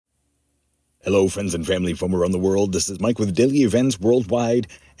Hello, friends and family from around the world. This is Mike with Daily Events Worldwide,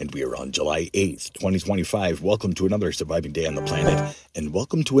 and we are on July 8th, 2025. Welcome to another surviving day on the planet, and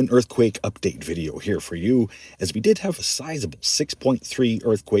welcome to an earthquake update video here for you, as we did have a sizable 6.3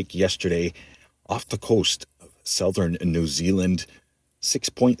 earthquake yesterday off the coast of southern New Zealand.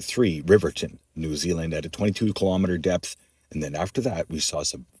 6.3 Riverton, New Zealand, at a 22-kilometer depth, and then after that, we saw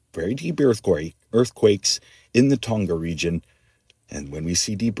some very deep earthquakes in the Tonga region. And when we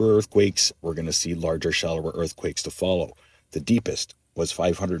see deeper earthquakes, we're going to see larger, shallower earthquakes to follow. The deepest was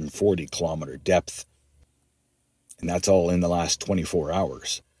 540-kilometer depth, and that's all in the last 24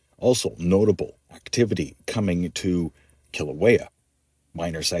 hours. Also, notable activity coming to Kilauea.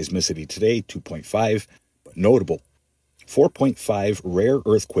 Minor seismicity today, 2.5, but notable 4.5 rare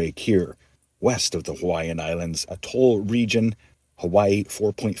earthquake here west of the Hawaiian Islands, atoll region, Hawaii,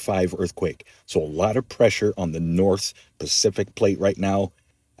 4.5 earthquake. So a lot of pressure on the North Pacific plate right now.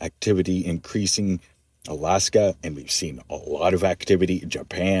 Activity increasing Alaska, and we've seen a lot of activity in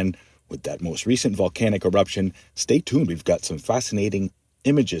Japan with that most recent volcanic eruption. Stay tuned. We've got some fascinating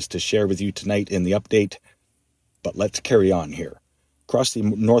images to share with you tonight in the update. But let's carry on here. Across the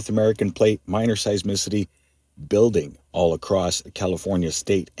North American plate, minor seismicity building all across California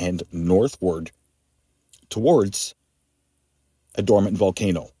state and northward towards a dormant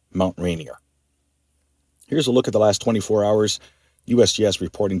volcano, Mount Rainier. Here's a look at the last 24 hours. USGS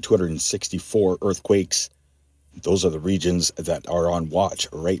reporting 264 earthquakes. Those are the regions that are on watch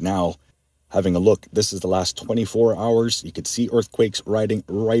right now. Having a look, this is the last 24 hours. You could see earthquakes riding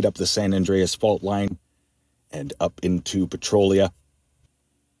right up the San Andreas fault line and up into Petrolia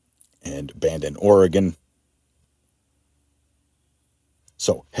and Bandon, Oregon.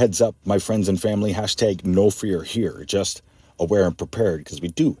 So heads up, my friends and family, hashtag no fear here. Just aware and prepared, because we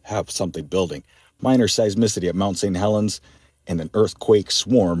do have something building. Minor seismicity at Mount St. Helens and an earthquake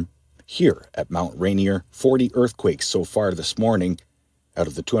swarm here at Mount Rainier. 40 earthquakes so far this morning out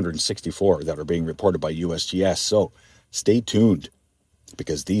of the 264 that are being reported by USGS. So stay tuned,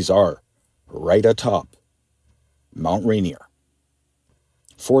 because these are right atop Mount Rainier.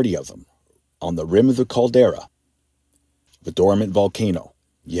 40 of them on the rim of the caldera, the dormant volcano,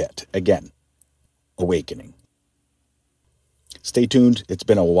 yet again awakening. Stay tuned. It's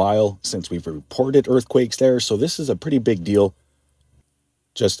been a while since we've reported earthquakes there, so this is a pretty big deal.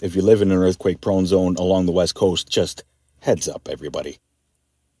 Just if you live in an earthquake-prone zone along the West Coast, just heads up, everybody.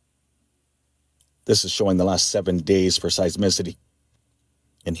 This is showing the last 7 days for seismicity.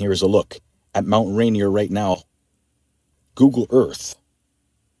 And here's a look at Mount Rainier right now. Google Earth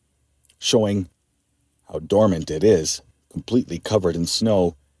showing how dormant it is, completely covered in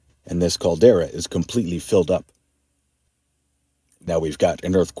snow, and this caldera is completely filled up. Now we've got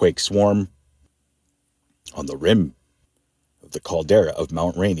an earthquake swarm on the rim of the caldera of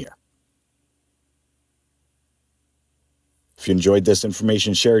Mount Rainier. If you enjoyed this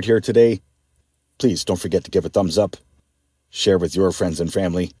information shared here today, please don't forget to give a thumbs up, share with your friends and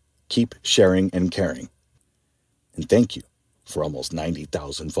family, keep sharing and caring. And thank you for almost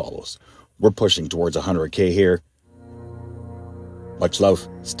 90,000 follows. We're pushing towards 100K here. Much love,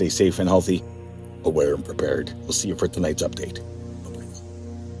 stay safe and healthy, aware and prepared. We'll see you for tonight's update.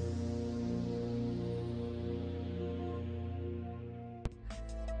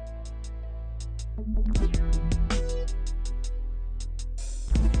 Bye-bye.